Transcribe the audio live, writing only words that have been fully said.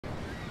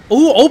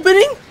Ooh,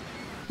 opening?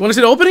 You wanna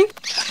see the opening?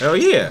 Hell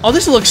yeah. Oh,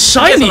 this looks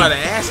shiny. There's a lot of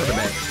ass on the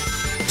back.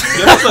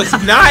 Yo, this looks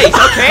nice,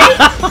 okay?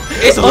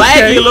 It's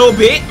laggy a little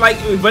bit, like,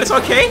 but it's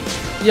okay.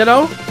 You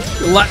know?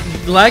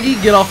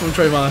 Laggy, get off him,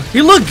 Trayvon.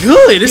 He look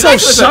good. It's so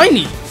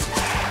shiny.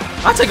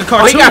 I'll take a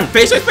cartoon. Oh, he got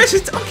facial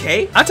expressions?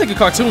 Okay. I'll take a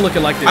cartoon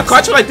looking like this. A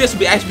cartoon like this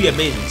would actually be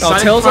amazing. Oh,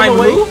 Sonic Tails Prime on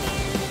the way?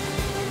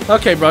 move?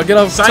 Okay, bro, get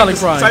off Sonic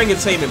Prime. Sonic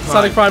Entertainment Prime.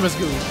 Sonic Prime is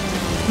good.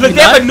 Look,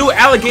 they have a new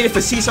alligator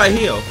for Seaside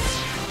Hill.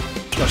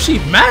 Yo, she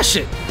mash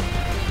it.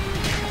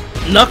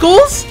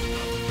 Knuckles?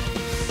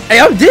 Hey,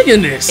 I'm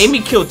digging this. Amy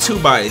killed 2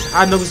 bodies.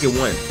 How Knuckles get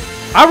 1?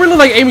 I really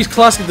like Amy's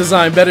classic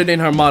design better than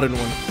her modern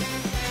one.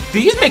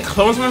 Did he just make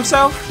clones of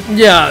himself?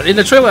 Yeah, in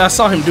the trailer I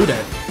saw him do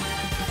that.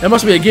 That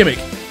must be a gimmick.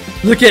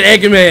 Look at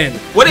Eggman.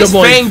 What is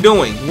Fang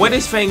doing? What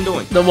is Fang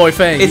doing? The boy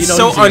Fang. It's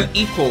so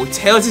unequal.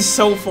 Tails is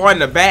so far in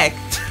the back.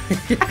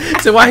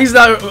 So why he's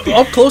not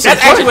up close?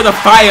 That's actually where the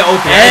fire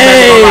opened.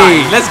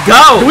 Hey, let's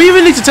go. Do we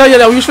even need to tell you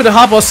that we should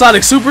hop on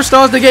Sonic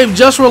SuperStars? The game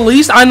just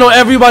released. I know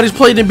everybody's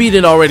played and beat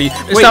it already.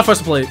 It's not for us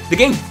to play. The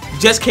game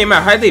just came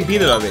out. How did they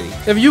beat it already?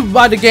 If you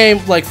buy the game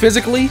like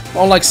physically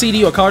on like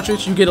CD or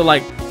cartridge, you get it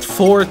like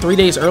 3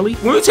 days early.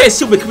 When we turn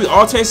Super, can we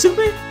all turn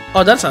Super?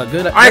 Oh, that's not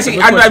good.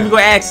 Honestly, I'm not even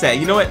gonna ask that.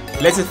 You know what?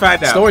 Let's just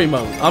find out. Story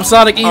mode. I'm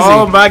Sonic Easy.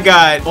 Oh my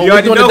God! Oh,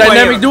 we're doing the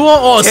dynamic duo.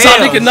 Oh, Tails.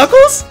 Sonic and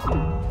Knuckles.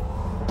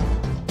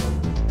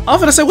 I'm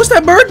gonna say, what's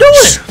that bird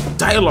doing?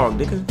 Dialogue,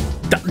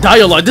 nigga.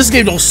 Dialogue. This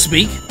game don't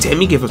speak.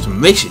 Damn, he gave us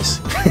some riches.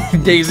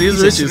 Daisy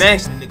is riches.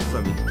 Smash the nigga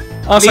for me.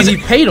 Oh, so he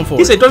paid him for it.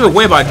 He said, "Don't even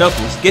worry about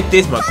Knuckles. Get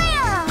this, mother."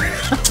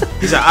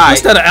 He's like, "Alright."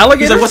 What's that? An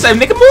alligator? He's like, "What's that,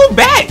 nigga? Move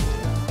back."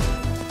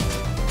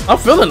 I'm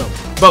feeling him.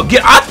 Bro,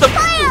 get out the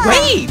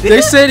way.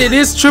 They said it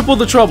is triple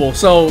the trouble,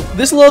 so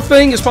this little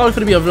thing is probably going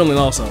to be a villain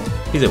also.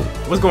 He said,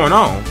 "What's going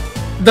on?"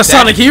 The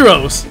Sonic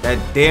Heroes. That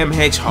damn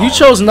hedgehog. You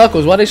chose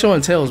Knuckles. Why they showing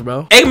Tails,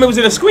 bro? Eggman was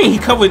in the screen. He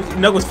covered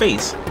Knuckles'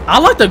 face. I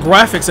like the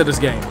graphics of this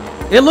game.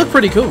 It looked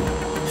pretty cool.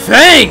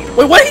 Fang!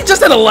 Wait, what? He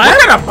just in a lab?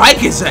 What kind of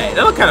bike is that?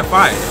 That look kind of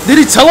fire. Did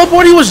he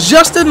teleport? He was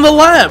just in the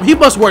lab. He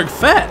must work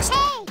fast.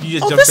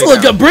 You just oh, this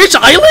look good. Bridge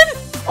Island?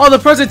 Oh, the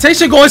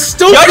presentation going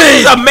stupid. Yo,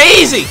 this is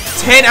amazing.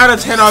 10 out of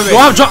 10 already.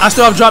 Well, I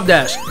still have drop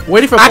dash.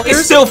 Waiting for players. I can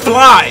still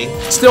fly.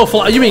 Still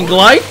fly? You mean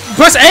glide?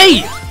 Press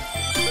A.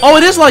 Oh,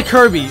 it is like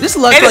Kirby. This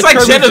looks like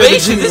Kirby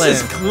Generation. This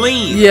is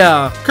clean.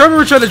 Yeah, Kirby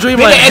Return to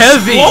Dreamland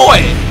heavy.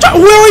 Explode.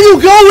 Where are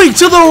you going?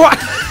 To the right.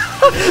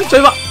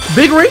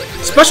 Big ring?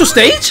 Special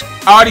stage?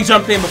 I already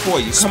jumped in before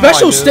you. Come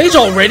Special on, stage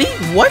already?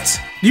 What?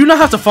 Do you not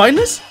have to find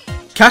this?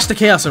 Catch the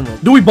Chaos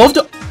Emerald. Do we both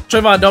do?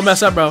 Trayvon, don't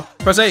mess up, bro.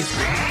 Press A.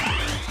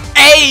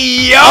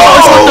 Hey, yo! Oh,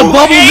 it's like the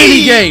bubble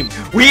mini game.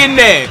 We in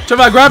there.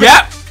 Trayvon, grab it.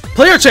 Yep.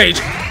 Player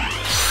change.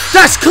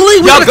 That's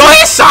clean. Yo, go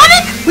ahead,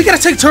 Sonic. We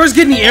gotta take turns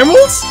getting the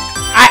emeralds?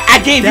 I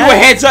gave you a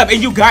heads up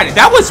and you got it.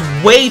 That was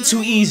way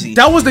too easy.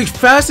 That was the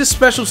fastest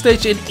special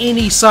stage in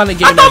any Sonic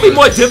game. I thought it'd be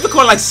more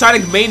difficult like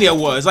Sonic Mania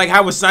was. Like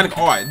how was Sonic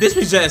Art. This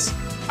was just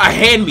a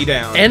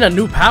hand-me-down. And a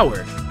new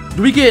power.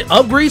 Do we get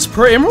upgrades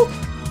per emerald?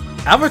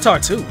 Avatar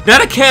too. Now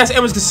the Chaos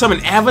Emeralds can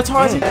summon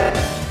avatars?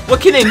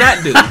 What can they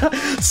not do?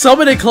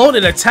 Summon and clone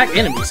and attack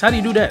enemies. How do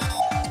you do that?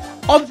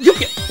 Oh, you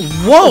can.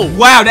 Whoa!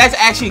 Wow, that's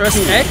actually Press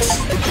cool. X.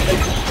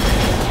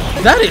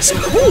 That is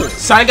cool.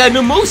 Sonic got a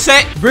new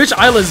moveset. Bridge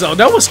Island Zone.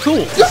 That was cool.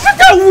 Look at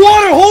that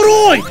water.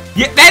 Hold on.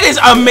 Yeah, that is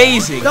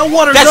amazing. That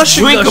water. That's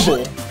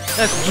drinkable.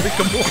 That's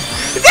drinkable.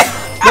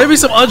 Maybe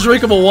some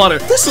undrinkable water.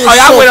 This is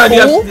I went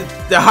cool.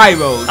 on the high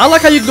road. I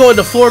like how you go in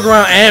the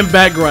foreground and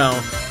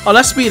background. Oh,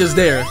 that speed is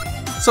there.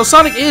 So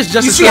Sonic is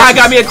just you as see fast. how I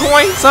got me a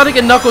coin? Sonic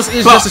and Knuckles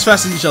is just as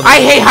fast as each other.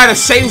 I hate how the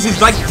settings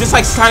is like just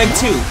like Sonic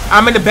 2.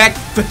 I'm in the back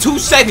for 2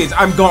 seconds.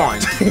 I'm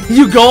gone.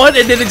 You going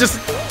and then it just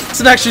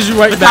snatches you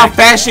right Look back. how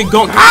fast you're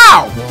going.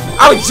 How?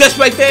 I was just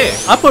right there.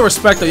 I put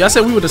respect though. I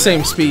said we were the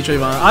same speed,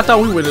 Trayvon. I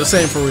thought we were the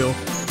same for real.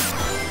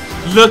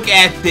 Look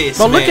at this.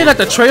 But looking at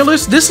the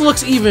trailers, this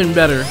looks even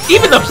better.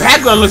 Even the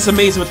background looks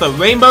amazing with the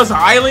rainbows, the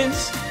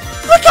islands.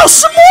 Look how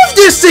smooth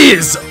this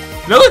is.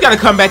 No, we gotta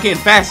come back in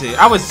faster.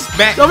 I was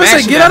back. I'm gonna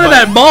say, get out of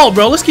that ball,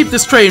 bro. Let's keep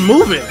this train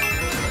moving.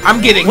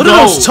 I'm getting What gold.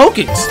 are those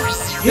tokens?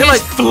 His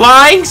like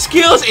flying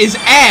skills is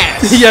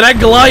ass. Yeah, that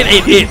glide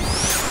ain't it.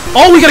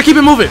 Oh, we gotta keep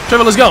it moving.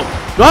 Trevor, let's go.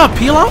 Do I have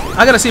peel out?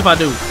 I gotta see if I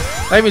do.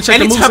 I even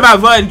check Anytime I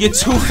run, you're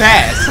too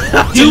fast.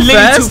 You're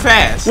literally too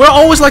fast. We're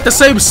always like the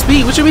same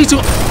speed. What you mean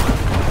too?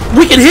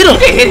 We can hit him. You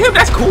can hit him?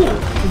 That's cool.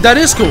 That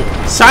is cool.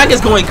 Sonic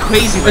is going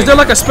crazy right Is there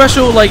like a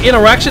special like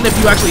interaction if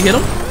you actually hit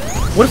him?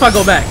 What if I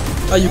go back?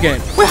 Oh, you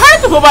can. Wait, how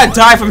did the robot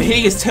die from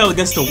hitting his tail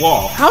against the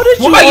wall? How did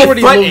you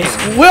already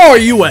move? Where are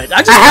you at?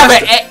 I have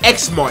an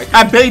X mark.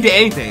 I barely did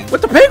anything.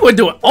 What the penguin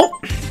doing? Oh,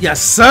 yes,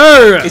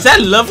 sir. Is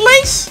that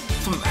Lovelace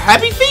from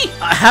Happy Feet?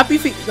 Happy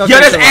Feet. Okay, yo,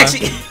 that's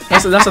actually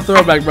that's a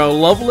throwback, bro.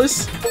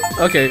 Loveless.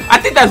 Okay. I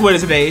think that's what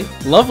it's named.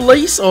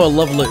 Lovelace or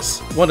Loveless?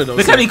 One of those.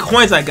 Look how many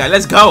coins I got.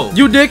 Let's go.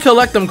 You did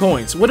collect them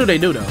coins. What do they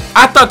do though?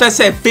 I thought that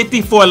said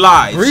 54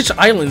 lives. Reach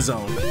Island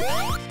Zone.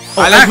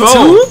 Oh, let's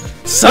roll.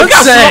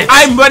 Sunset.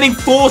 I'm running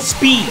full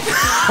speed.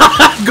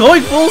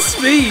 Going full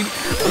speed.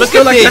 Look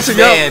at this,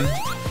 man.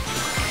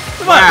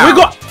 Come on, we're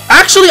going.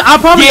 Actually, I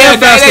probably am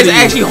faster than you.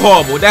 That is actually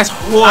horrible. That's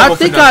horrible. I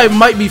think I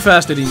might be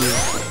faster than you.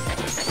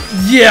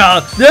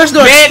 Yeah, there's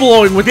no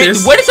exploring with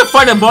this. What is the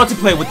fun of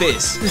multiplayer with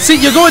this? See,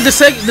 you're going the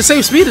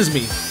same speed as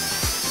me.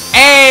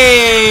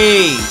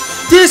 Hey!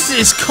 This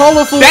is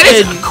colorful. That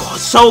is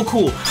so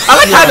cool. I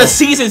like how the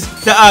seasons,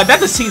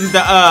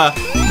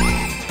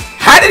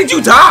 how did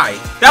you die?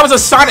 That was a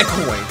Sonic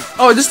coin.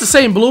 Oh, is this the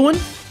same blue one?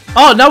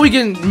 Oh, now we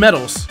getting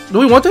medals. Do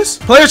we want this?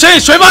 Player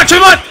change, Trayvon.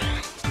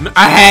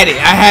 I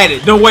had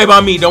it. Don't worry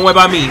about me.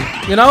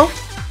 You know?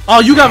 Oh,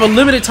 you got a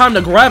limited time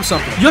to grab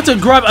something. You have to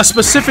grab a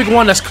specific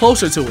one that's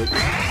closer to it.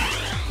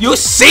 You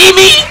see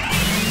me?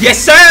 Yes,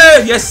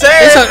 sir.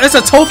 It's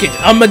a token,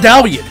 a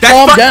medallion.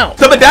 Calm down.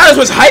 The medallions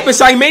was hype in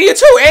Sonic Mania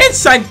too, and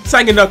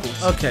Sonic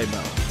Knuckles. Okay,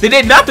 bro. They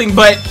did nothing,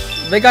 but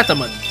they got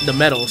the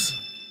medals.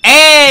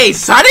 Hey,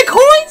 Sonic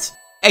coins?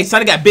 Hey,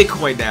 Sonic got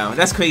Bitcoin now.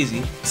 That's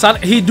crazy.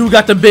 Sonic, he do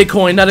got the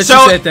Bitcoin. Now that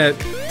you said that.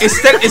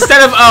 Instead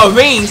of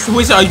rings,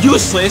 which are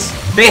useless,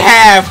 they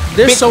have.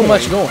 There's Bitcoin. so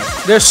much going.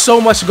 There's so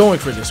much going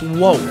for this.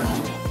 Whoa.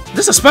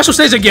 This is a special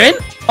stage again?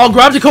 Oh,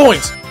 grab the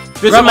coins.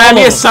 This reminds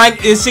me of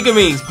Sonic in Secret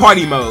Rings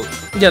party mode.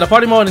 Yeah, the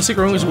party mode in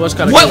Secret Rings was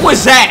kind of. What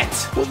was that?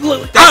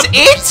 That's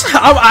it?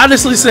 I'm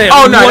honestly saying.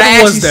 Oh no,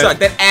 that actually sucked.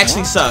 That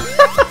actually sucked.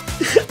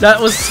 That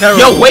was terrible.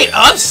 Yo, wait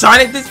up,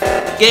 Sonic. This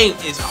game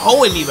is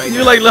holding me right now.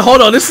 You're like,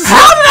 hold on. This is.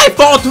 How did I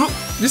fall through?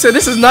 You said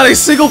this is not a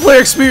single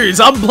player experience.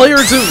 I'm player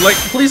 2. Like,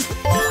 please.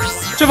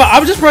 Trevor,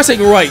 I'm just pressing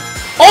right.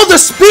 Oh, the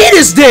speed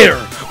is there.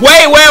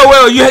 Wait.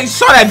 You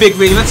saw that big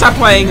ring. Let's stop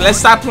playing.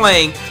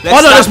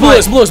 Oh no, that's blue.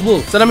 It's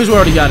blue. So that means we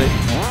already got it.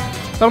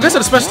 So I'm guessing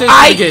the special stage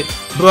we get.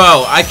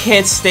 Bro, I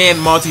can't stand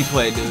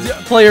multiplayer, dude.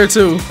 Player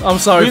 2. I'm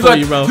sorry for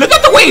you, bro. Look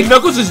at the way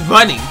Knuckles is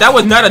running. That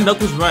was not a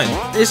Knuckles run.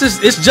 It's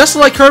just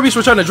like Kirby's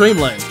Return to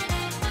Dreamland.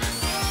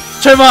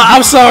 Trevor,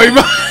 I'm sorry,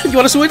 bro. You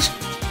want to switch?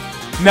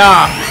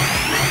 Nah.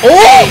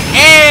 Oh!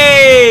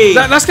 Hey!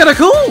 That's kind of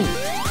cool.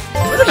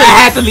 I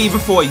had to leave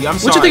before you. I'm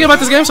sorry. What you think about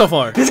this game so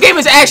far? This game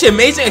is actually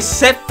amazing,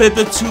 except for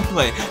the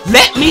 2-player.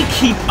 Let me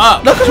keep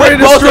up. Knuckles ready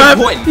to strap.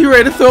 You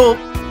ready to throw?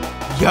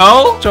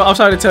 Yo. Joe, I'm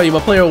sorry to tell you,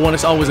 but player 1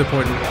 is always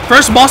important.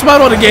 First boss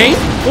battle of the game?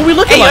 What we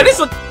looking like? Yo, this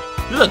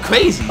look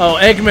crazy. Oh,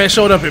 Eggman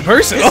showed up in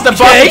person. This is the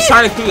boss of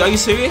Sonic 3. Are you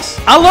serious?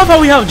 I love how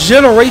we have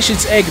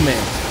Generations Eggman.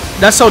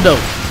 That's so dope.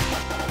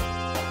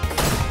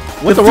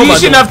 The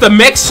fusion of the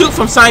mech suit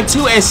from Sonic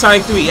 2 and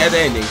Sonic 3 at the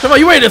ending. Come on,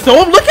 you ready to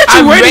throw him? Look at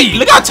you, ready.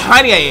 Look how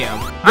tiny I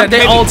am. Yeah,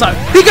 they all time.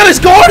 He got his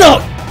guard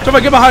up. Come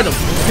on, get behind him.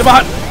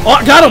 Oh,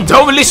 I got him.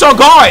 Don't release your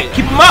guard.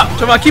 Keep him up.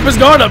 Come on, keep his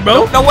guard up,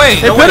 bro. No way.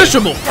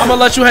 Impenetrable. I'm gonna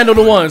let you handle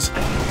the ones.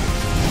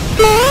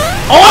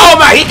 Oh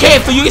my, he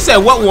came for you. He said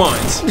what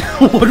ones?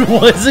 What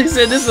ones? He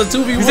said this is a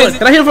 2v1.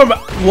 Can I hit him from?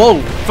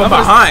 Whoa. From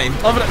behind.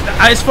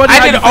 It's funny.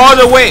 I did it all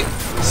the way.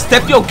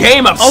 Step your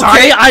game up, son.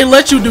 Okay, I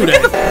let you do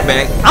that.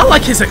 Back. I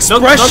like his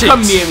expressions. Don't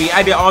come near me.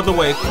 I did all the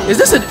way. Is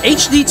this an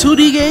HD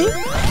 2D game?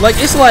 Like,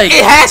 it's like...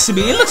 It has to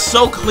be. It looks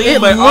so clean,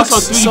 but also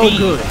 3D. So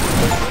good.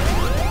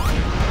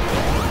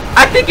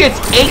 I think it's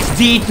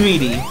HD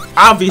 3D.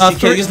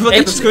 Obviously, just look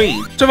at the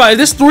screen. Is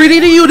this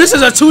 3D to you? This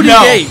is a 2D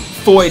game.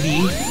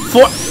 4D.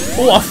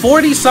 A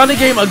 4D Sonic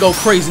game? I go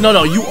crazy.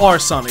 No, you are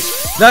Sonic.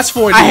 That's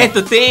 4D. I hit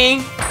the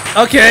thing.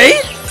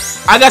 Okay.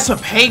 I got some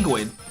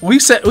penguin. We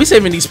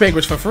saving these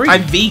penguins for free.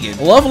 I'm vegan.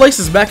 Lovelace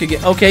is back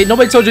again. Okay,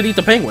 nobody told you to eat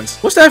the penguins.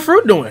 What's that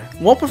fruit doing?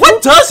 What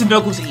does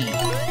Knuckles eat?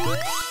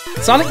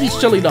 Sonic eats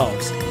chili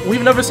dogs.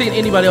 We've never seen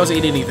anybody else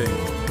eat anything.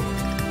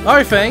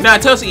 Alright, Fang. Nah,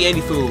 tell us to eat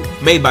any food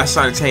made by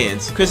Sonic's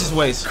hands. Chris's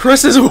Ways.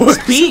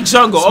 Speed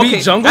Jungle.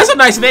 Speed Jungle? That's a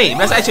nice name.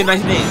 That's actually a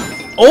nice name.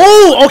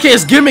 Oh, okay,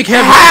 it's gimmick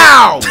heavy.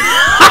 How?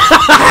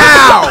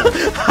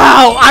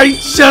 How? I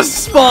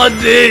just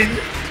spawned in.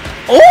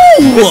 Oh!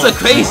 This look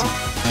crazy.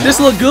 This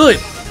look good.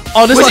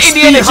 Oh, this is like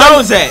Indiana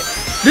Jones at?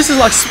 This is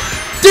like...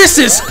 This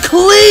is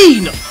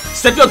clean!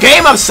 Step your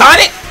game up,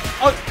 Sonic!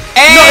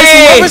 Hey! No, it's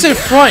whoever's in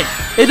front.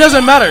 It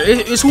doesn't matter.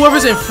 It's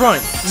whoever's in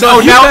front. So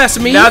if you pass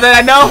me... Now that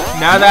I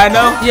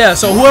know? Yeah,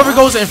 so whoever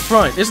goes in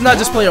front. It's not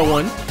just player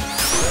 1.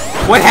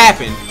 What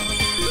happened?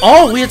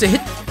 Oh, we had to hit...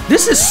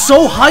 This is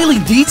so highly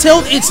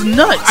detailed, it's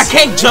nuts. I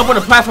can't jump on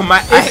the platform.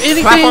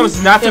 Platform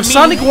is not for me. If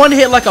Sonic 1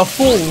 hit like a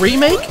full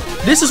remake,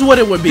 this is what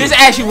it would be. This is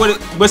actually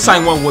what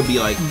Sonic 1 would be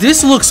like.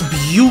 This looks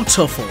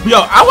beautiful. Yo,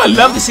 I would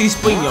love to see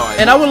Spring Yard.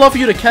 And I would love for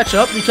you to catch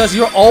up because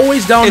you're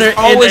always down there. It's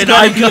always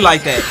gonna be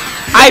like that.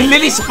 I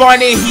literally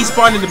spawned in, he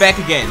spawned in the back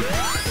again.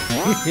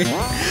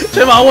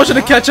 Trevor, I want you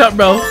to catch up,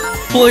 bro.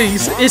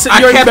 Please.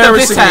 You're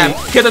embarrassing me.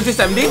 Kept up this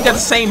time. They got the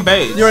same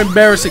birds. You're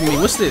embarrassing me.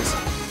 What's this?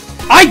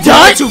 I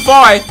died too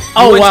far.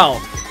 Oh wow.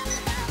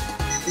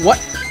 What?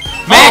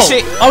 Mash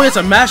it. Oh, it's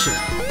a mash it.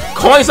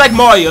 Coins like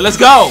Mario. Let's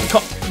go.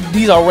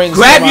 These are rings.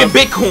 Grab your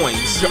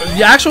Bitcoins.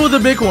 The actual the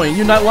Bitcoin.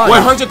 You're not lying.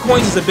 100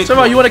 coins is a Bitcoin.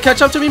 Trevor, you want to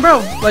catch up to me,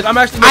 bro? Like I'm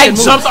actually. I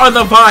jumped on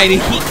the vine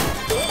and he.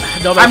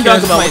 I'm done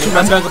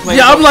complaining.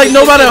 Yeah, I'm like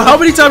no matter how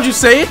many times you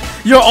say it,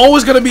 you're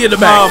always gonna be in the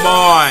back. Come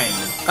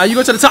on. You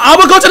go to the top. I'm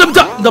gonna go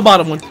to the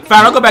bottom one.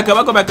 Fine, I'll go back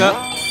up.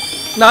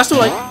 Nah, it's too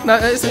late. Nah,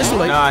 it's too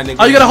late. Nah, nigga.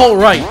 Oh, you gotta hold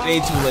right. It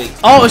ain't too late.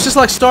 Oh, it's just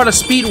like start a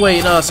speedway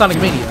in Sonic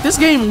Mania. This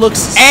game looks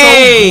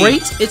so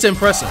great. It's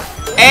impressive.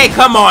 Hey,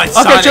 come on,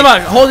 Sonic. Okay, chill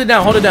out. Hold it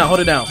down. Hold it down. Hold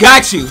it down.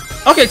 Got you.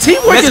 Okay,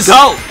 teamwork Let's is.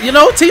 go. You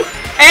know, team.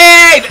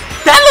 Hey,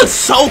 that looks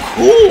so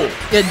cool.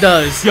 It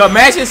does. Yo,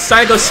 imagine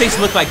Sonic 06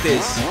 look like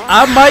this.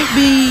 I might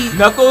be.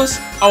 Knuckles.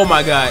 Oh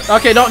my God.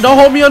 Okay, don't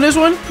hold me on this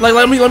one. Like,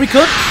 let me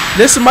cook.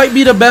 This might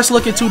be the best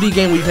looking 2D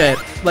game we've had,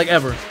 like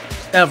ever.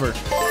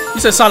 You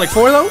said Sonic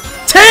 4 though?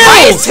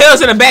 Tails!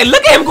 Tails in the back.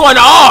 Look at him going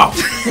off.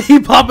 He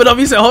popping up.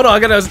 He said, "Hold on, I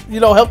gotta,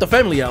 help the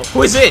family out."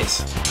 Who is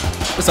this?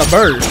 It's a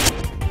bird.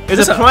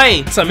 It's a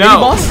plane. It's a mini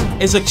boss.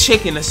 It's a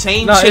chicken. The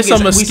same No, chicken it's a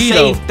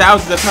mosquito. we saved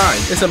thousands of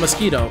times. It's a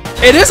mosquito.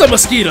 It is a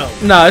mosquito.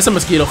 Nah, it's a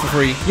mosquito for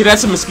free. Yeah,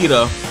 that's a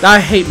mosquito. I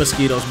hate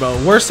mosquitoes, bro.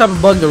 Worst type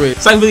of bug there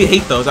is. So I really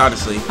hate those,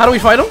 honestly. How do we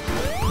fight them?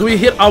 Do we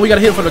hit? Oh, we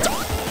gotta hit from the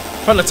top.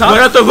 From the top.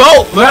 Run up the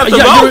rope. Run up the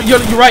rope. You're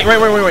right.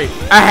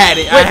 I had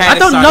it. Wait, I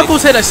thought Sonic.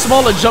 Knuckles had a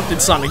smaller jump than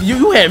Sonic.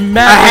 You had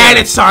mad. I had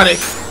it, Sonic.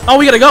 Oh,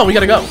 we gotta go.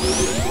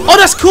 Oh,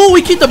 that's cool.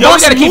 We keep the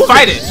boss. We gotta keep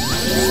fighting.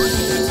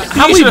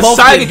 How we both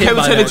Sonic get hit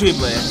by to the that?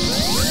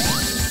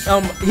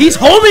 Dreamland. He's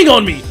homing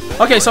on me.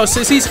 Okay, so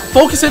since he's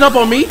focusing up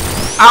on me,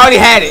 I already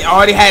had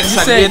it.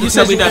 Sonic. you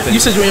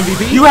said you're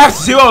MVP. You have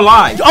 0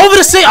 lives. Over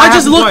to say, I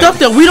just looked up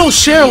there. We don't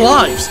share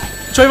lives.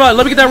 Trayvon,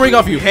 let me get that ring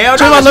off you. Hell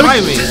no, Trayvon, that's my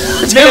ring.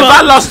 If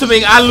I lost the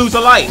ring, I lose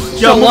a life.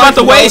 Yo, move out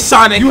the way,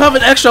 Sonic. You have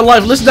an extra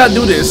life. Let's not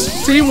do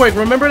this. Teamwork,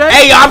 remember that?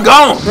 Hey, I'm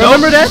gone.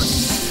 Remember that?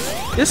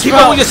 Keep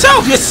up with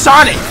yourself. You're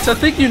Sonic. To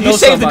think you know somebody. You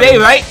saved the day,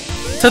 right?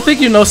 To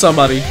think you know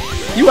somebody.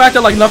 You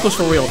acted like Knuckles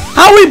for real.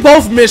 How we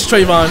both missed,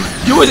 Trayvon?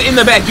 You was in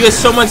the back. You had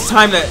so much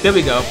time that. There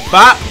we go.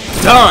 Bop.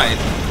 Done.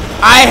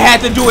 I had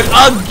to do it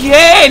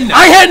again.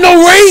 I had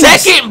no rings.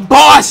 Second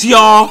boss,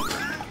 y'all.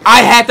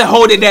 I had to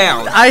hold it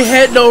down. I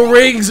had no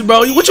rings, bro.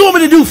 What you want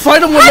me to do?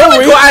 Fight him with no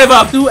rings? Go out of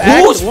a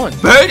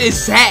whose bird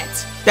is that?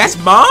 That's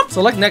Mom?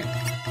 Select next.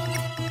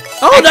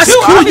 Oh, that's two,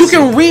 cool. obviously.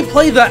 You can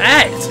replay the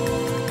act.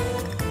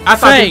 I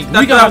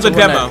thought that was a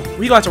demo.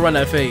 We got to run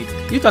that fade.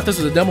 You thought this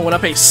was a demo when I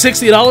paid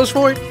 $60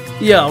 for it?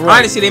 Yeah, right.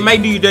 Honestly, they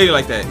might do you dirty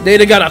like that.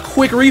 They got a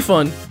quick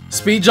refund.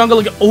 Speed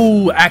Jungle.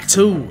 Ooh, Act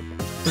 2.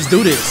 Let's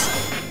do this.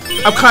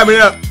 I'm climbing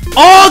up.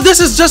 Oh, this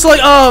is just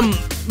like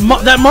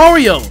that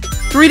Mario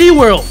 3D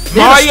World.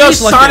 Mario,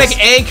 Sonic,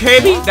 and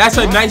Kirby. That's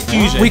a nice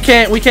fusion. We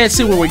can't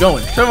see where we're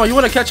going. Come on, you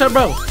want to catch up,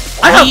 bro?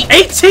 I have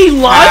 18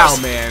 lives.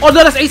 Wow, man. Oh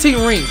no, that's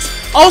 18 rings.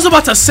 I was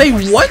about to say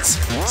what?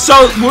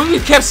 So when we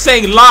kept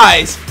saying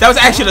lies, that was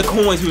actually the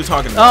coins we were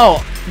talking about.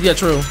 Oh, yeah,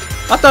 true.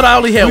 I thought I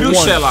only had one. We do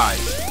share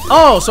lies.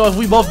 Oh, so if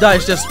we both die,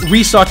 it's just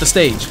restart the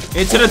stage.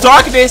 Into the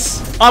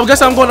darkness. I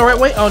guess I'm going the right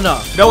way. Oh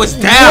no. No, it's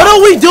down. What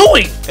are we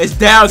doing? It's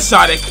down,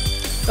 Sonic.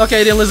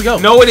 Okay, then let's go.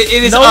 No, it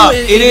is up.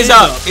 It is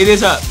up. It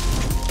is up.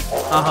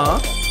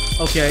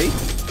 Okay.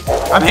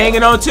 I'm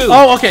hanging on too.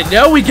 Oh, okay.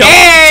 There we go.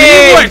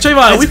 Hey! Teamwork,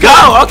 Trayvon. Let's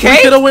go. Okay.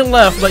 We could have went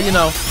left, but you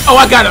know. Oh,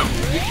 I got him.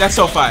 That's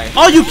so fire.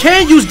 Oh, you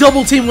can use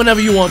double team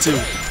whenever you want to.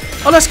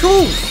 Oh, that's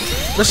cool.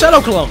 The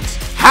shadow clones.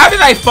 How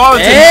did I fall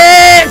into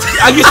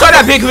you saw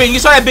that big ring. You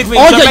saw that big ring.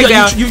 Oh, Jump back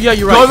down.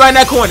 You're right. Go around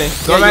that corner.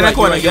 Go around that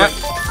corner. Right.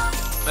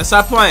 Let's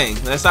stop playing.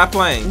 Let's stop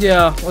playing.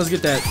 Yeah, let's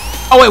get that.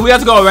 Oh, wait. We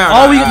have to go around.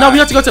 Oh, we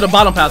have to go to the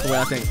bottom pathway,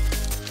 I think.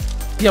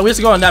 Yeah, we have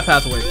to go on that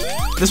pathway.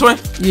 This one?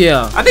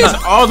 Yeah. I think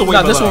it's all the way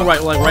below. This one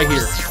right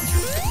here.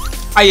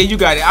 Oh, yeah, you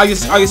got it. I'll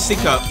just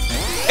sync up.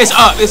 It's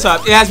up. It's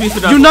up. It has to be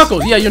for Knuckles. You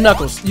Knuckles. Yeah, you're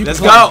Knuckles. Let's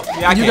go.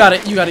 Yeah, you got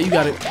it. You got it. You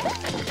got it.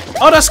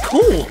 Oh, that's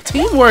cool.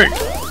 Teamwork.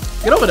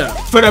 Get over there.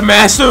 For the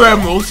Master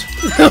Emeralds.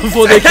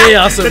 For the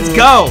Chaos Emeralds. Let's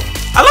go.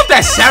 I love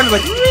that sound.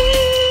 Like,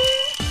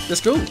 let's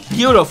go.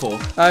 Beautiful.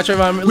 Alright,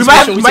 Trayvon. We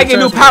might get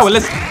new power.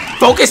 Let's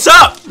focus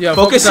up. Yeah,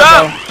 focus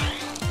up.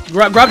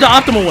 Grab the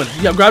optimal one.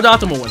 Yeah, grab the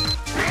optimal one.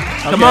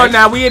 Okay. Come on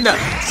now. We in the.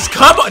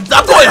 Come on.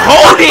 I'm going to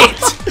hold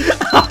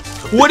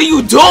it. What are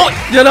you doing?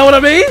 You know what I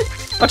mean?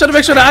 I'm trying to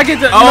make sure that I get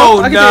the.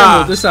 I get the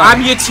emerald this time.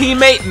 I'm your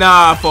teammate.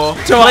 Nah, fool.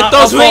 So collect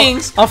those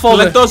rings. I'll fold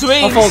collect those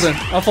rings.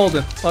 I'm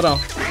folding. Hold on.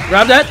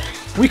 Grab that.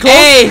 We close.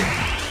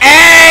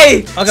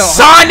 Hey!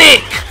 Sonic!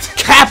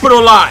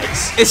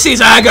 Capitalize! It seems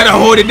I gotta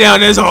hold it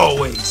down as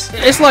always.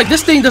 It's like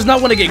this thing does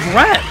not want to get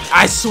grabbed.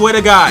 I swear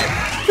to God.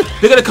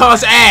 They're gonna call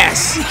us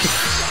ass.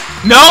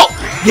 No!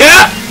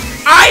 Yeah!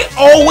 I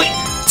always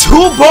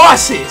 2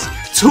 bosses,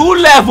 2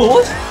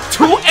 levels,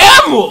 2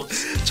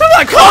 emeralds!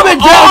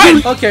 Comment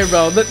down. Okay,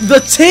 bro. The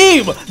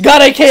team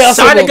got a Chaos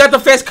Emerald. Sonic got the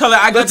first color.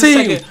 I got the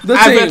second.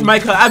 I repped my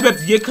color. I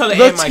repped your color and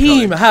my color. The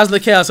team has the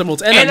Chaos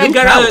Emeralds and a new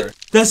power.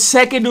 The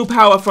second new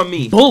power from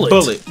me.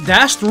 Bullet.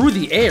 Dash through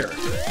the air.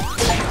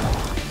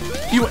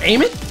 You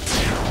aim it?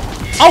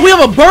 Oh, we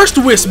have a burst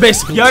wisp,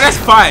 basically. Yo, that's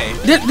fire.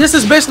 This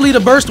is basically the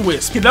burst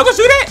wisp. Can Knuckles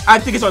do that? I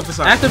think it's on for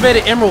Sonic.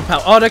 Activated emerald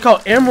power. Oh, they're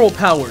called emerald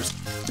powers.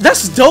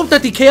 That's dope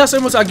that the Chaos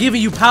Emeralds are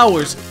giving you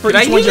powers for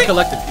each one you're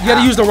collecting. You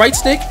gotta use the right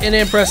stick and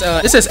then press,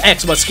 it says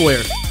X but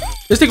square.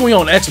 This thing we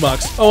on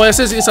Xbox. Oh, it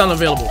says it's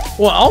unavailable.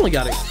 Well, I only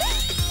got it.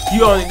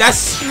 You only,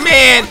 that's,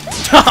 man.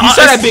 You saw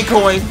that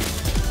Bitcoin.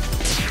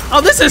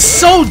 Oh, this is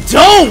so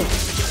dope.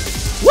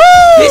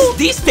 Woo!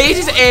 These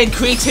stages and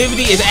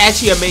creativity is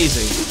actually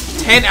amazing.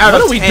 10 out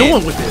of 10. What are we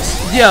doing with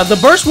this? Yeah, the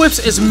burst whips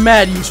is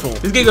mad useful.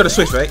 This game go to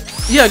Switch, right?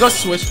 Yeah, it goes to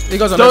Switch. It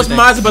goes on Those everything.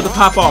 mods are about to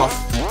pop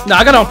off. Nah,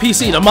 I got it on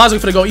PC. The mods are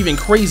gonna go even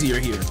crazier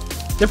here.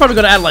 They're probably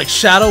gonna add like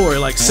Shadow or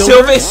like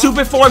Silver.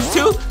 Super forms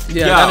too?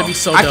 Yeah, Yo, that'd be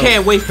so dope. I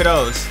can't wait for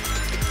those.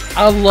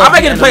 I love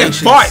I'm gonna play a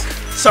Bark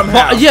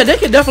somehow. Yeah, they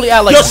could definitely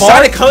add like Yo, Bark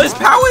Sonic Colors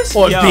powers?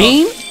 or Yo.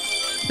 Beam.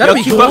 That'd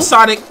be keep cool. up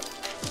Sonic.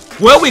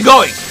 Where are we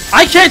going?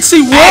 I can't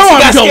see where I I'm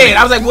got going. scared.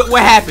 I was like,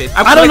 what happened?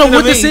 I don't know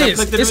what this is.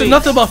 It's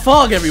nothing but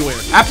fog everywhere.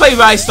 I play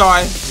Rise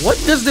Star. What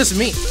does this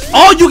mean?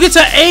 Oh, you get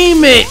to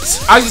aim it.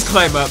 I'll just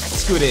climb up.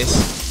 Screw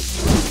this.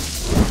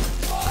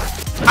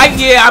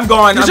 I'm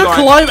going. Does your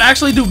climb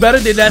actually do better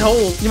than that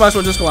hole? You might as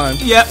well just climb.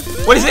 Yep.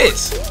 What is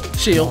this?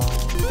 Shield.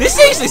 This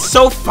stage is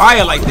so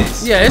fire like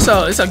this. Yeah, it's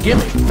a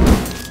gimmick.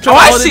 Oh,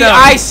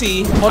 I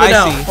see. Hold it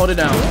down. Hold it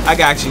down. I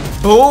got you.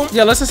 Boom.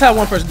 Yeah, let's just have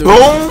one person do it.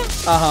 Boom.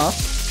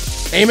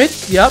 Aim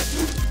it. Yep.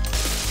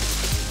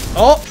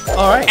 Oh,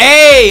 all right.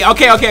 Hey.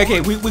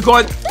 Okay. We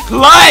going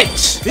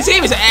clutch. This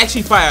game is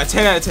actually fire.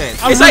 10 out of 10.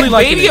 It's really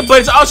like Mania, but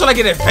it's also like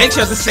an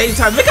adventure at the same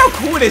time. Look how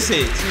cool this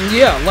is.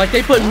 Yeah, like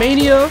they put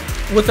Mania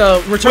with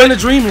a Return to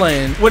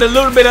Dreamland. With a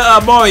little bit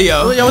of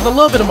Mario. Yeah, with a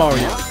little bit of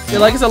Mario. Yeah,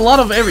 like it's a lot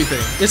of everything.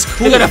 It's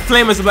cool. Look at the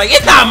flamers. Like,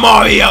 it's not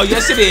Mario.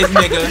 Yes, it is,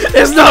 nigga.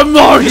 It's not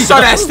Mario. You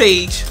saw that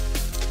stage.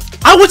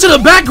 I went to the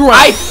background.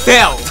 I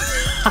fell.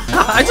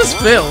 I just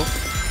fell.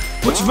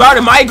 Which route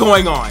am I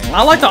going on?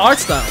 I like the art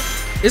style.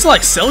 It's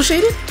like cell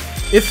shaded.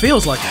 It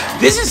feels like it.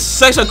 This is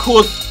such a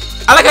cool.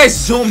 I like how it's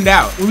zoomed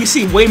out. We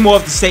see way more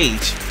of the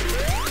stage.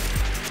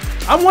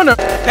 I wonder.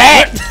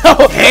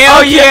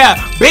 Hell yeah!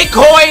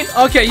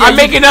 Bitcoin. Okay, yeah. I'm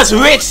making us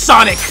rich,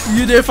 Sonic.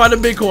 You did find a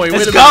Bitcoin.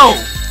 Let's go.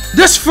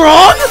 This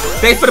frog?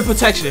 Thanks for the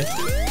protection.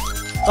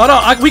 Oh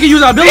no, we can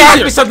use our abilities There has to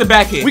here. be something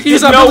back here. We can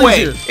use There's our no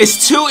abilities way. here.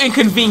 It's too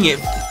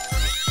inconvenient.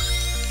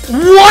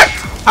 What?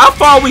 How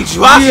far are we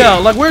dropping? Yeah,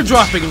 like we're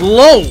dropping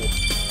low.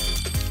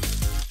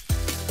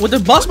 Would the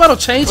boss battle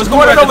change? What's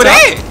going on over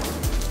there?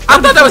 I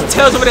thought that was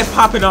tails over there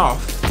popping off.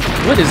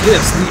 What is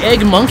this? The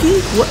egg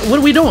monkey? What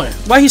are we doing?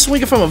 Why he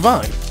swinging from a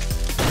vine?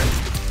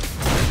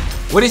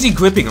 What is he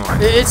gripping on?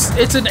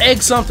 It's an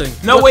egg something.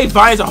 No way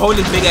vines are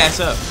holding this big ass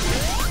up.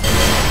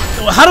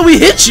 How do we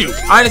hit you?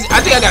 Honestly,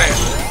 I think I gotta.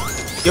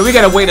 Yeah, we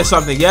gotta wait or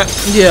something. Yep.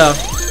 Yeah.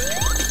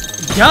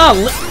 Got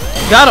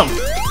him.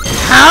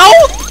 How?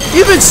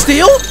 Even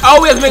still? Oh,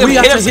 we have to make him We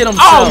have to hit him.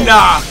 Oh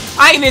nah,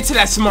 I ain't into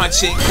that smart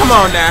shit. Come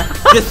on now,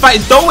 just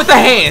fight. Throw with the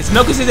hands.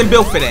 Knuckles isn't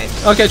built for that.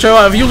 Okay,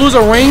 Trevor, if you lose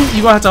a ring,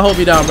 you're gonna have to hold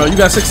me down, bro. You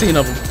got 16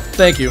 of them.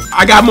 Thank you.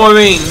 I got more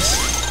rings.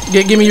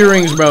 Give me your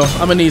rings, bro.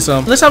 I'm gonna need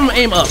some. Let's have him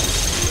aim up.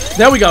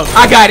 There we go.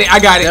 I got it. I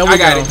got it. I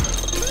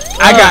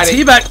got it.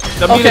 T-back.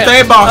 Don't be the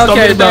third boss. Don't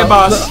be the third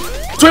boss.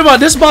 Trevor,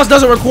 this boss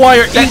doesn't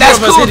require either That's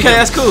of us cool. hitting Okay, him.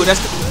 that's cool.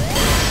 That's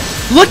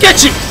cool. Look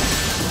at you.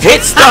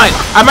 Hit stun.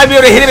 I might be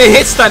able to hit him in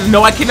hit stun.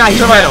 No, I cannot.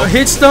 He's metal.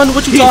 Hit stun?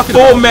 What you He's talking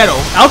full about? metal.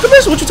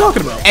 Alchemist? What you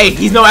talking about? Hey,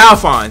 he's no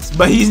Alphonse,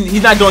 but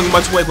he's not doing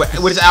much work with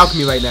his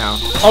alchemy right now.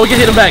 Oh, we can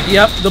hit him back.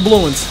 Yep, the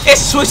blue ones. It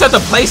switched up the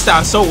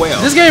playstyle so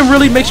well. This game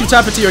really makes you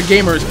tap into your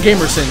gamer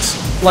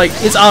sense. Like,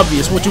 it's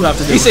obvious what you have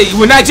to do. He said,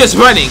 we're not just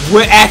running,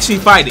 we're actually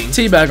fighting.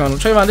 Teabag on him.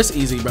 Trayvon, this is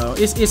easy, bro.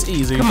 It's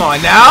easy. Come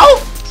on now.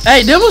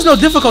 Hey, there was no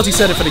difficulty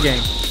setting for the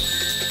game.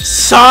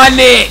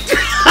 Sonic.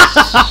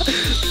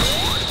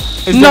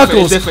 It's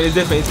Knuckles. It's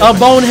different. A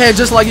bonehead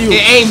just like you.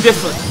 It aimed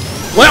different.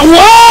 Wait,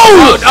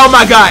 whoa! Oh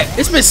my god.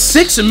 It's been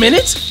 6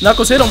 minutes?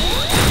 Knuckles hit him.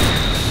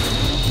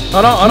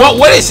 Hold on.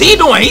 What is he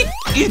doing?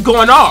 He's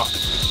going off.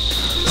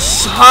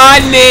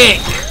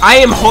 Sonic. I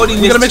am holding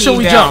this team down. We gotta make sure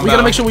we jump. We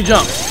gotta make sure we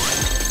jump.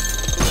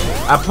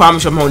 I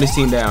promise you I'm holding this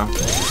team down.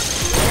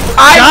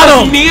 I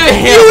was near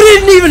him. You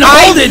didn't even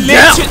hold it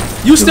down.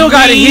 You still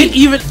got to hit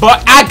even.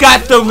 But I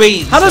got the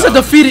range. How does a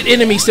defeated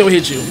enemy still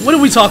hit you? What are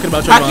we talking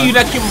about, Trevor? How can you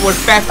not keep him with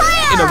fast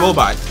in a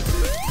robot?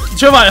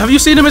 Trevor, have you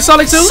seen him in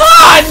Sonic 2?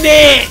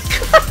 Sonic!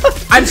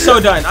 I'm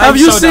so done. Have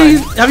you seen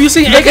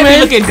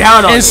Eggman looking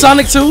down on in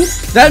Sonic 2?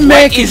 That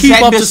man can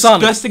keep up to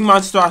Sonic. Disgusting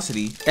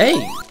monstrosity.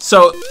 Hey.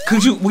 So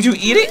would you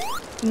eat it?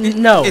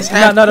 No. It's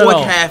half not at pork,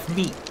 all. half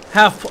meat.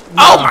 Half. No.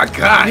 Oh my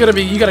god.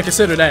 You gotta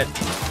consider that.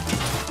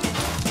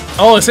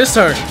 Oh, it's his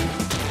turn.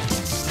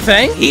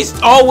 Fang? He's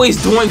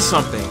always doing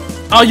something.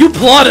 Oh, you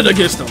plotted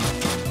against him.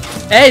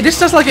 Hey, this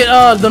is just like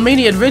the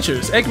Mania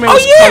Adventures. Eggman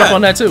was caught up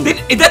on that too.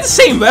 Is that the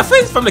same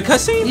reference from the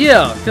cutscene?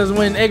 Yeah, because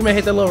when Eggman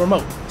hit that little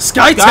remote.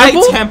 Sky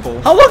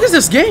Temple? How long is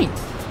this game?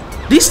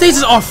 These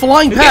stages are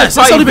flying past.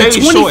 It's only been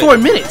 24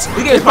 minutes. The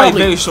game is probably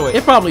very short.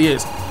 It probably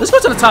is. Let's go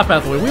to the top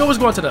pathway. We always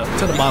go to the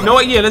bottom. You know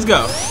what? Yeah, let's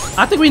go.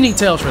 I think we need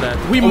tails for that.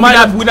 We're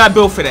not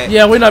built for that.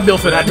 Yeah, we're not built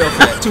for that. We're not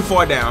built for that. Too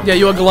far down. Yeah,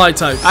 you're a glide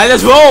type. Alright,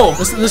 let's roll.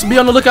 Let's be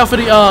on the lookout for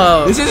the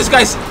This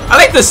guy's. I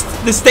like the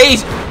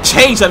stage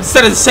change up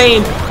instead of the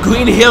same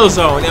Green Hill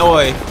Zone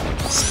or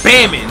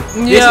spamming.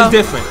 Yeah. This is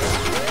different.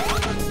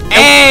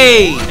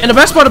 Hey! And the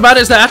best part about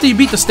it is that after you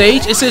beat the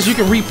stage, it says you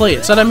can replay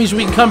it. So that means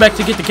we can come back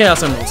to get the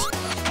Chaos Emeralds.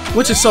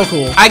 Which is so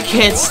cool. I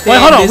can't stand. Wait,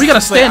 hold on. This We gotta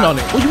stand on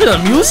it. Oh, you hear the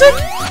music?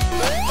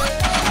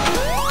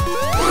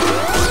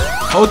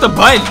 Hold the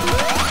button.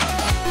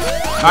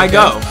 I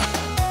go.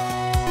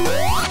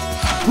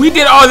 We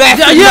did all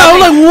that. Yeah, I'm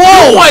like,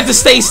 whoa. You wanted to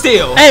stay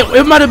still. Hey,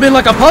 it might have been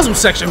like a puzzle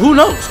section. Who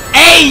knows?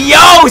 Hey,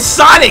 yo,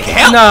 Sonic,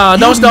 help. Nah,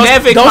 don't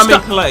never come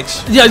in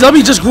clutch. Yeah, let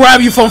me just grab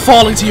you from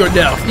falling to your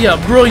death. Yeah,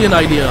 brilliant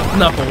idea,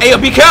 Knuckles. Hey, yo,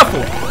 be careful.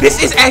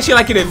 This is actually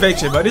like an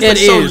adventure, bro. This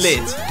is so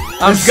lit.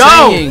 I'm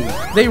saying,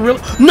 they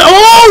really. No,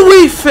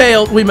 we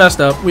failed. We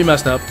messed up. We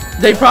messed up.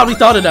 They probably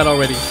thought of that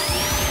already.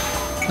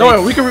 Don't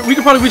worry, we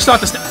can probably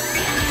restart the step.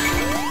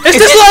 Is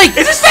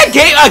this that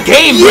game? A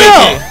game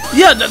breaker?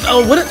 Yeah.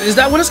 What is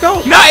that? What it's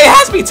called? No, it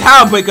has to be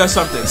tile breaker or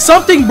something.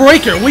 Something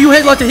breaker. When you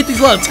hit these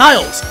little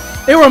tiles,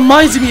 it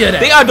reminds me of that.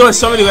 They are doing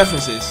so many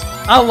references.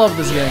 I love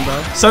this game, bro.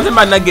 Something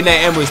about not getting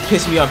that ammo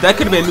pissed me off. That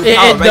could have been a new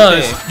power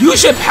right there.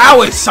 Use your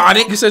power,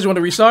 Sonic. You said you want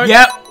to restart?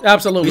 Yep.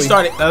 Absolutely.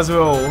 Restart it. Let's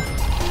roll.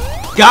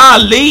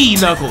 Golly,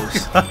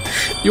 Knuckles.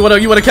 You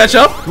wanna catch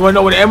up? You wanna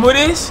know what ammo it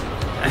is?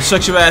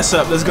 Shut your ass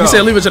up. Let's go. You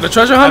said leave it to the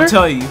treasure hunter? I'm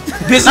telling you.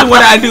 This is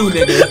what I do,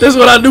 nigga. This is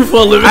what I do for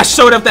a living. I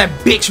showed up that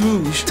bitch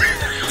Rouge.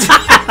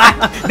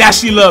 Now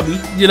she love me.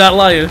 You're not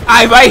lying.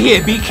 Alright, right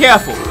here. Be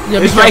careful. Yeah,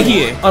 it's right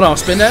here. Hold on.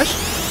 Spin dash.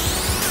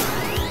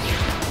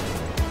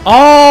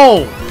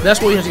 Oh,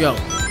 that's where we have to go.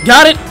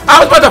 Got it. I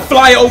was about to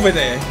fly over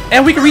there.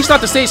 And we can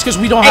restart the stage because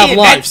we don't have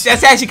lives.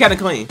 That's actually kind of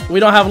clean.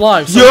 We don't have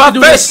lives. So you're up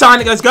first,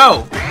 Sonic. Let's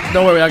go.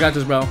 Don't worry, I got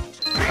this, bro.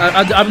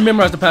 I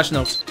memorized the patch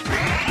notes.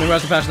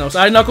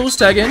 Alright, Knuckles,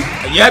 tag in.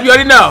 Yep, you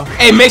already know.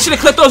 Hey, make sure to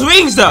clip those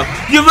rings, though.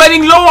 You're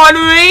running low on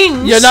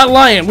rings. You're not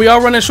lying. We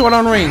are running short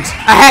on rings.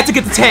 I had to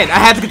get the 10. I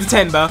had to get the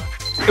 10, bro.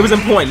 It was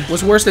important.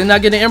 What's worse than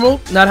not getting an emerald?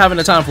 Not having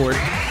the time for it.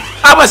 I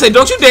was about to say,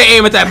 don't you dare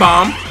aim at that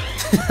bomb.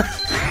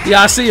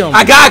 Yeah, I see him.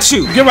 I got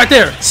you. Get right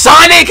there.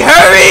 Sonic,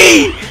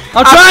 hurry.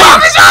 I'm trying. I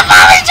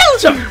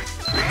promise you.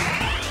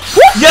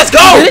 Let's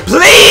go,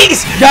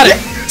 please. Got it.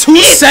 2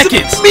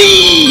 seconds.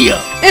 Me.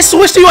 It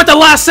switched to you at the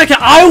last second.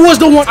 I was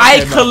the one.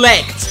 I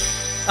collect.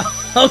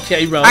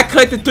 Okay, bro. I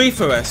collected 3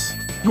 for us.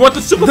 You want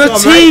the super form,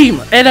 team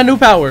right? And a new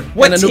power.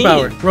 What and a team? new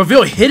power.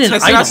 Reveal hidden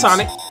items.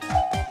 Sonic.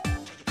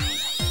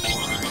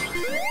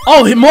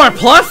 Oh, hit more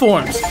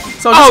platforms.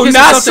 So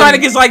now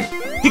Sonic is like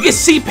he can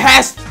see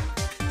past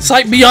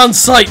sight beyond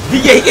sight.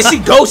 Yeah, he can see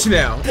ghosts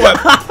now.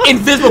 What?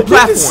 Invisible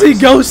platforms. He can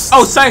see ghosts.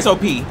 Oh, Sonic's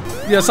OP.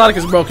 Yeah, Sonic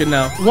is broken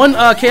now.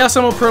 1 chaos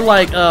emerald per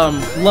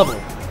level.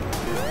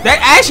 That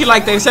I actually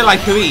like that. It said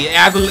like 3. I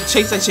have to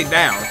chase that chick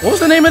down. What was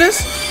the name of this?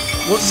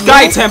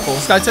 Sky Temple.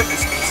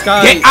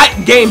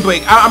 Game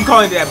Break. I'm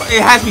calling it that. But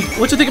it has to be.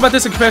 What you think about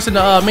this in comparison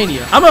to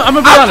Mania? I'm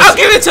gonna be honest. I'll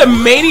give it to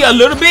Mania a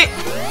little bit,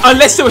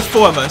 unless there was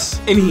 4 of us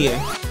in here.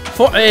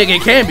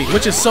 It can be,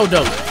 which is so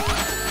dope.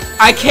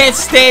 I can't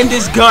stand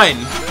this gun.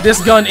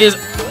 This gun is.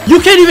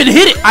 You can't even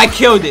hit it. I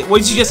killed it.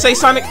 What did you just say,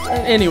 Sonic?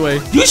 Anyway.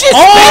 You just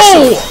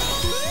special.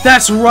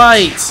 That's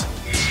right.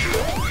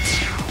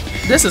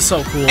 This is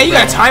so cool. Hey, you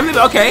got a time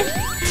limit? Okay.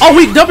 Oh,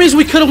 that means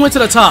we could have went to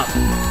the top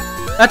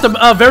at the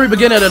very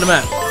beginning of the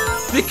map.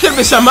 There could have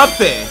been some up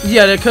there.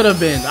 Yeah, there could have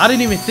been. I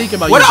didn't even think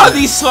about. What are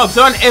these slopes?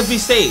 They're on every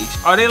stage.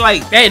 Are they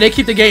like? Hey, they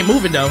keep the game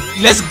moving though.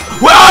 Let's.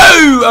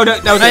 Whoa! Oh,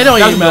 that was. It don't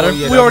even matter.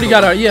 We already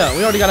got our. Yeah,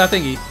 we already got our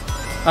thingy.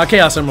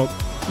 Chaos Emerald.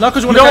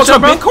 Knuckles, you want to catch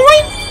up, bro?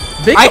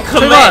 Bitcoin? I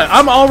collect.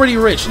 I'm already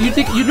rich. You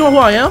think you know who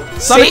I am?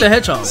 Sonic the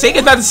Hedgehog.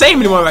 Sega's not the same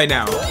anymore right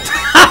now.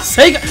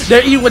 Sega.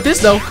 They're eating with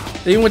this though.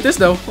 I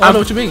don't know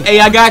what you mean. Hey,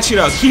 I got you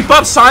though. Keep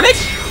up, Sonic.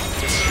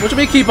 What you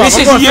mean keep up? This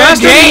is your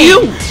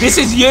game. This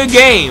is your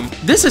game.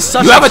 This is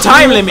such. You have a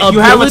time limit. You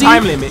have a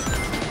time limit.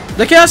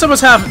 The Chaos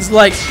Emeralds have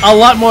like a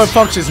lot more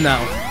functions now.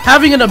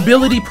 Having an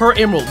ability per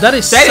emerald. That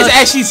is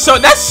actually so.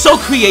 That's so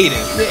creative.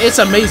 It's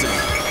amazing.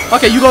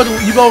 Okay, you go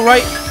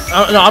right.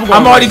 No, I'm going.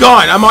 I'm already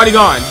gone. I'm already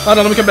gone. Hold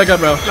on, let me come back up,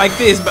 bro. Like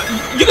this, but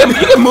you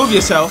can move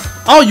yourself.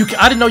 Oh, you?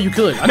 I didn't know you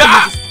could.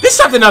 There's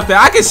something up there.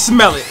 I can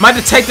smell it. My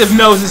detective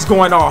nose is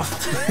going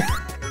off.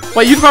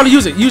 Wait, you can probably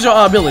use it. Use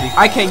your ability.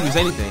 I can't use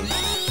anything.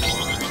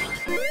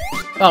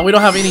 Oh, we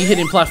don't have any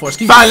hidden platforms.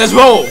 Fine, let's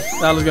roll.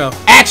 Let's go.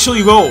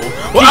 Actually roll.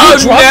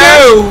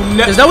 Oh,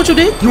 no. Is that what you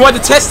did? You want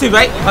to test it,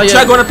 right? Oh, yeah.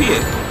 Try going up here.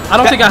 I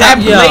don't think I That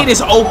have. blade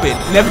is open.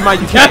 Never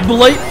mind, you can't. That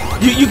blade?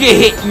 You get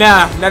hit.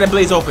 Nah, that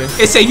blade's open.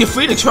 It say you're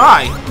free to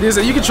try.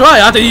 You can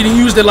try. I think you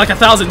used it like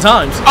 1,000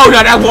 times. Oh,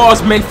 no, that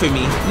wall's meant for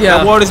me. Yeah.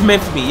 That wall is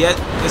meant for me. Yeah.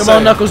 Come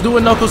on, Knuckles. Do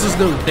what Knuckles is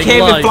do.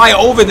 Can't even fly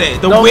over there.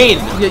 The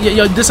wind.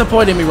 You're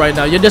disappointing me right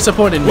now. You're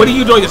disappointing me. What are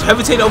you doing? Just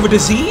hesitating over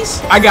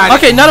disease? I got it.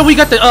 Okay, now that we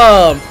got the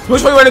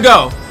Which way you want to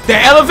go? The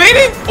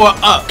elevator or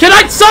up? Can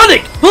I,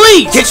 Sonic?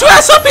 Please. Get your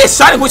ass up here,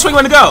 Sonic. Which way you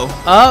want to go?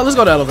 Let's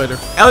go to elevator.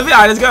 Elevator.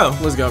 All right, let's go.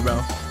 Let's go,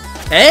 bro.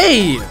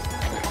 Hey.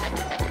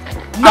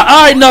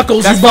 Alright,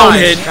 Knuckles, you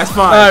bonehead. That's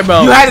fine. Alright,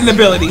 bro. You had an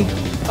ability.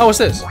 Oh, what's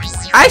this?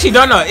 I actually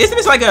don't know. Isn't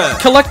this like a...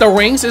 Collect the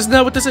rings? Isn't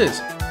that what this is?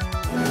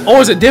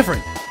 Or is it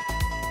different?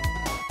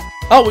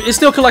 Oh, it's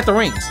still collect the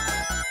rings.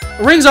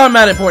 Rings aren't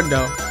that important,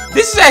 though.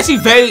 This is actually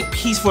very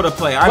peaceful to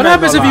play. What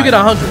happens if you get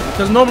 100?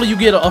 Because normally you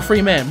get a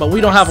free man, but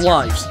we don't have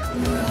lives.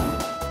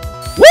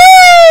 Whee!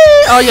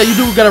 Oh, yeah, you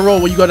do gotta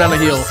roll when you go down the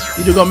hill.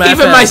 You do go mad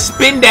Even fast. my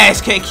spin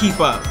dash can't keep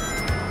up.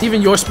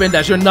 Even your spin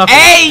dash, your Knuckles.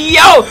 Hey,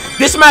 yo!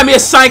 This reminds me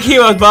of Sonic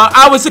Heroes, bro.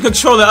 I was the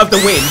controller of the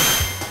wind.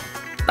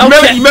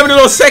 Okay. You remember the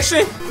little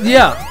section?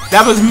 Yeah.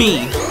 That was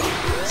me.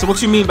 So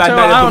what you mean by So,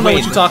 Knight of the Wind? I don't know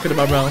what you're talking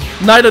about, bro.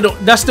 Knight of the...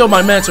 That's still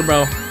my mansion,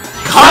 bro.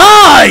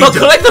 Glide! Bro,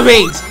 collect the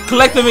veins.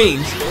 Collect the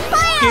veins.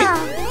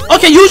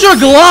 Okay, use your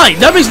glide.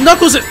 That makes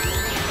Knuckles...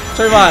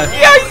 Survive.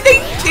 Yeah,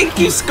 they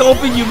keep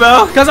scoping you,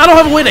 bro. Because I don't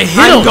have a way to hit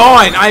him.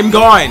 I'm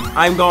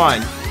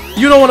gone.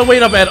 You don't want to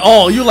wait up at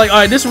all. You're like, all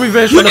right, this is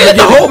revenge. You did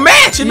the whole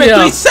match. It made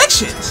 3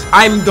 sections.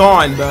 I'm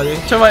gone, brother.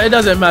 It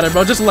doesn't matter,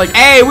 bro. Just like...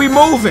 Hey, we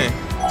moving.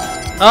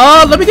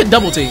 Let me get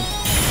double team.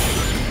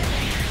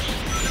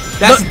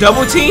 That's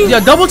double team? Yeah,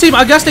 double team.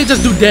 I guess they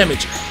just do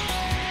damage.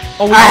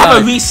 Oh, I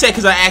have a reset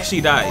because I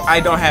actually died. I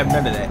don't have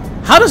none of that.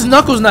 How does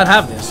Knuckles not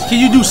have this? Can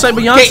you do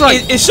Beyond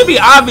Sight? It should be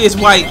obvious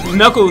why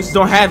Knuckles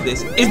don't have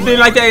this. It's been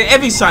like that in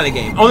every Sonic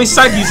game. Only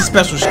Sonic uses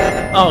special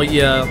shit. Oh,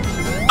 yeah.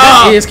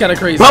 That is kind of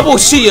crazy. Bubble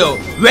shield,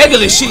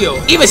 regular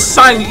shield. Even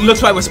Sonic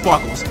looks right with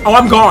sparkles. Oh,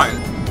 I'm gone.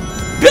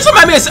 This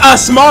reminds me of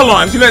Small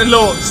Arms. You know that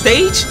little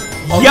stage?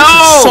 Oh, yo!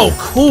 This is so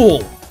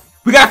cool.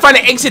 We gotta find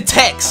the ancient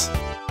text.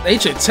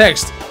 Ancient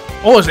text.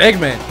 Oh, it's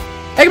Eggman.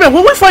 Eggman,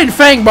 when we fighting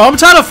Fang, bro, I'm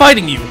tired of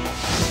fighting you.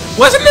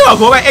 Wasn't there a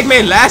robot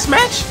Eggman last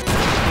match?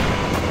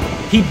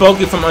 He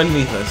broke it from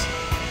underneath us.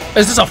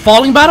 Is this a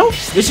falling battle?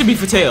 This should be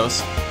for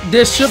Tails.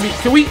 This should be.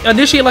 Can we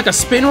initiate like a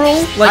spin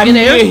roll, like I'm in the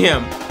air? near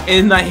him.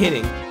 It's not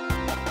hitting.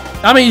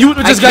 I mean, you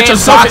just got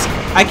yourself.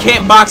 I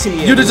can't box in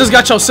the air. You just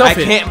got yourself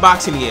hit. I can't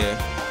box in the air.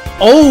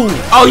 Oh.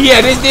 Oh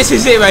yeah, this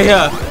is it right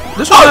here.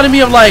 This reminded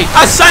me of like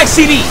a Sonic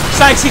CD.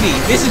 Sonic CD.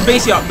 This is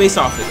based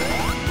off it.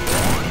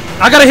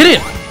 I gotta hit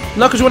him.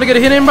 Knuckles, you wanna get a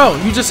hit in, bro?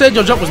 You just said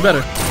your jump was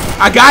better.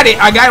 I got it.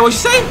 What you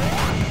say?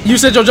 You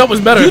said your jump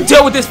was better. You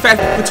dealt with this fact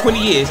for 20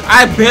 years.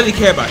 I barely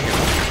care about him.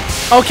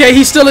 Okay,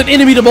 he's still an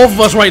enemy to both of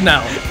us right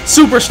now.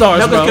 Superstars,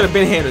 Knuckles bro. could have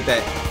been handled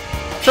that.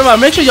 Trevor,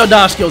 make sure your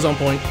dodge skill's on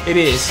point. It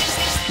is.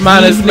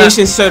 Mine is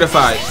Nation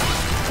certified.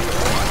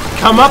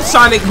 Come up,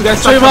 Sonic. We gotta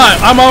start. Trevor,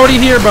 I'm already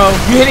here, bro.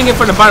 You hitting it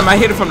from the bottom. I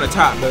hit it from the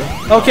top, bro.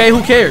 Okay,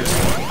 who cares?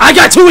 I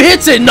got 2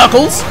 hits in,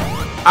 Knuckles.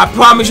 I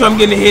promise you, I'm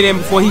getting a hit in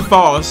before he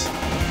falls.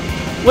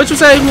 What you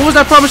say? What was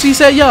that promise he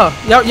said? Yeah.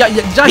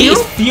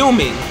 He's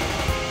fuming.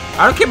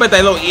 I don't care about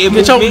that little ear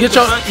movement.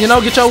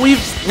 Get your weave.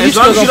 As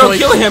long as you don't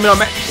kill him,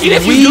 even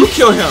if you do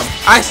kill him,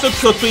 I still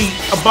killed 3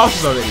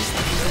 bosses already.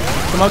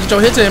 Come on, get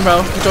your hits in,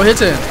 bro. Get your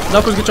hits in.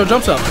 Knuckles, get your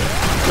jumps up.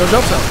 Your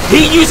jumps up.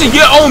 He using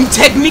your own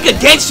technique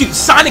against you.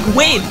 Sonic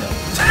win.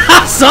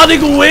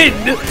 Sonic win.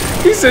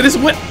 He said it's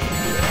win.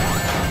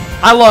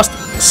 I lost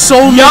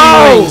so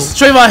many rings.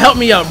 Trayvon, help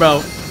me out,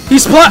 bro.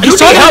 He's talking to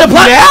the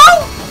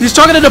platform. He's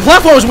talking to the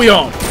platforms we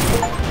on.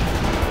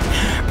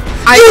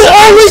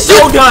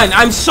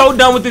 I'm so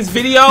done with this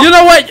video. You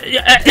know what?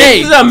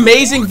 This is an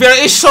amazing video.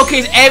 It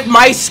showcased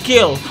my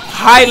skill.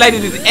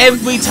 Highlighted it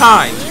every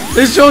time.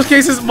 This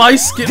showcases my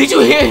skill. Did you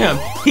hear him?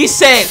 He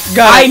said,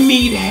 I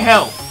need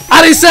help.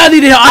 I didn't say I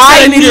needed help. I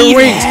said I needed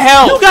rings.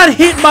 Help. You got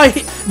hit by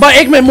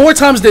Eggman more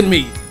times than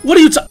me. What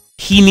are you talking?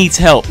 He needs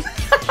help.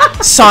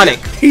 Sonic.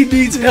 He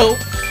needs help.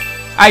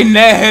 I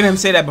never heard him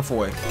say that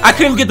before. I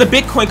couldn't get the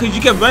Bitcoin because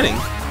you kept running.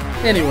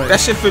 Anyway. That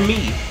shit for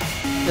me.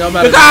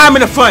 Look, I'm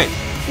in the front.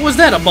 What was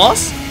that, a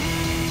boss?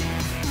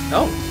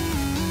 Oh.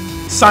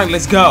 Sonic,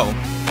 let's go.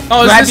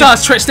 Oh, is this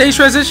our stage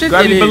transition?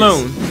 Grab your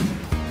balloon.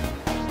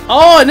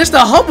 Oh, and it's the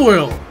hub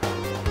world.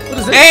 What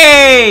is this?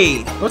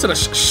 Hey! Go to the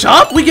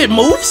shop? We get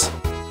moves?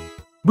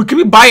 But can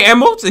we buy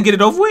emeralds and get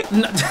it over with?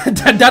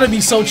 That'd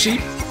be so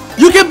cheap.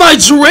 You can buy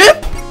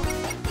drip?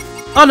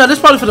 Oh no, this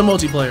is probably for the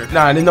multiplayer.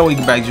 Nah, there's no way you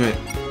can buy drip.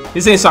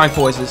 This ain't Sonic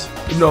Forces.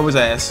 You know his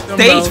ass. No,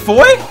 Stage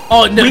 4?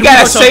 Oh, no, we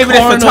gotta save it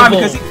for time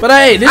because. But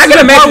hey, this is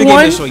part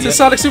 1 to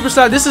Sonic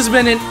Superstar. This has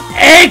been an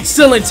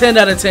excellent 10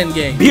 out of 10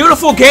 game.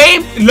 Beautiful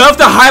game. Love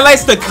the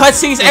highlights, the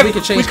cutscenes.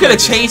 We could have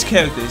changed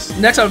characters.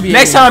 Next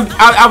time,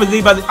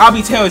 I'll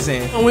be Tails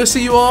in. And we'll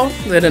see you all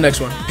in the next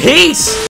one. Peace.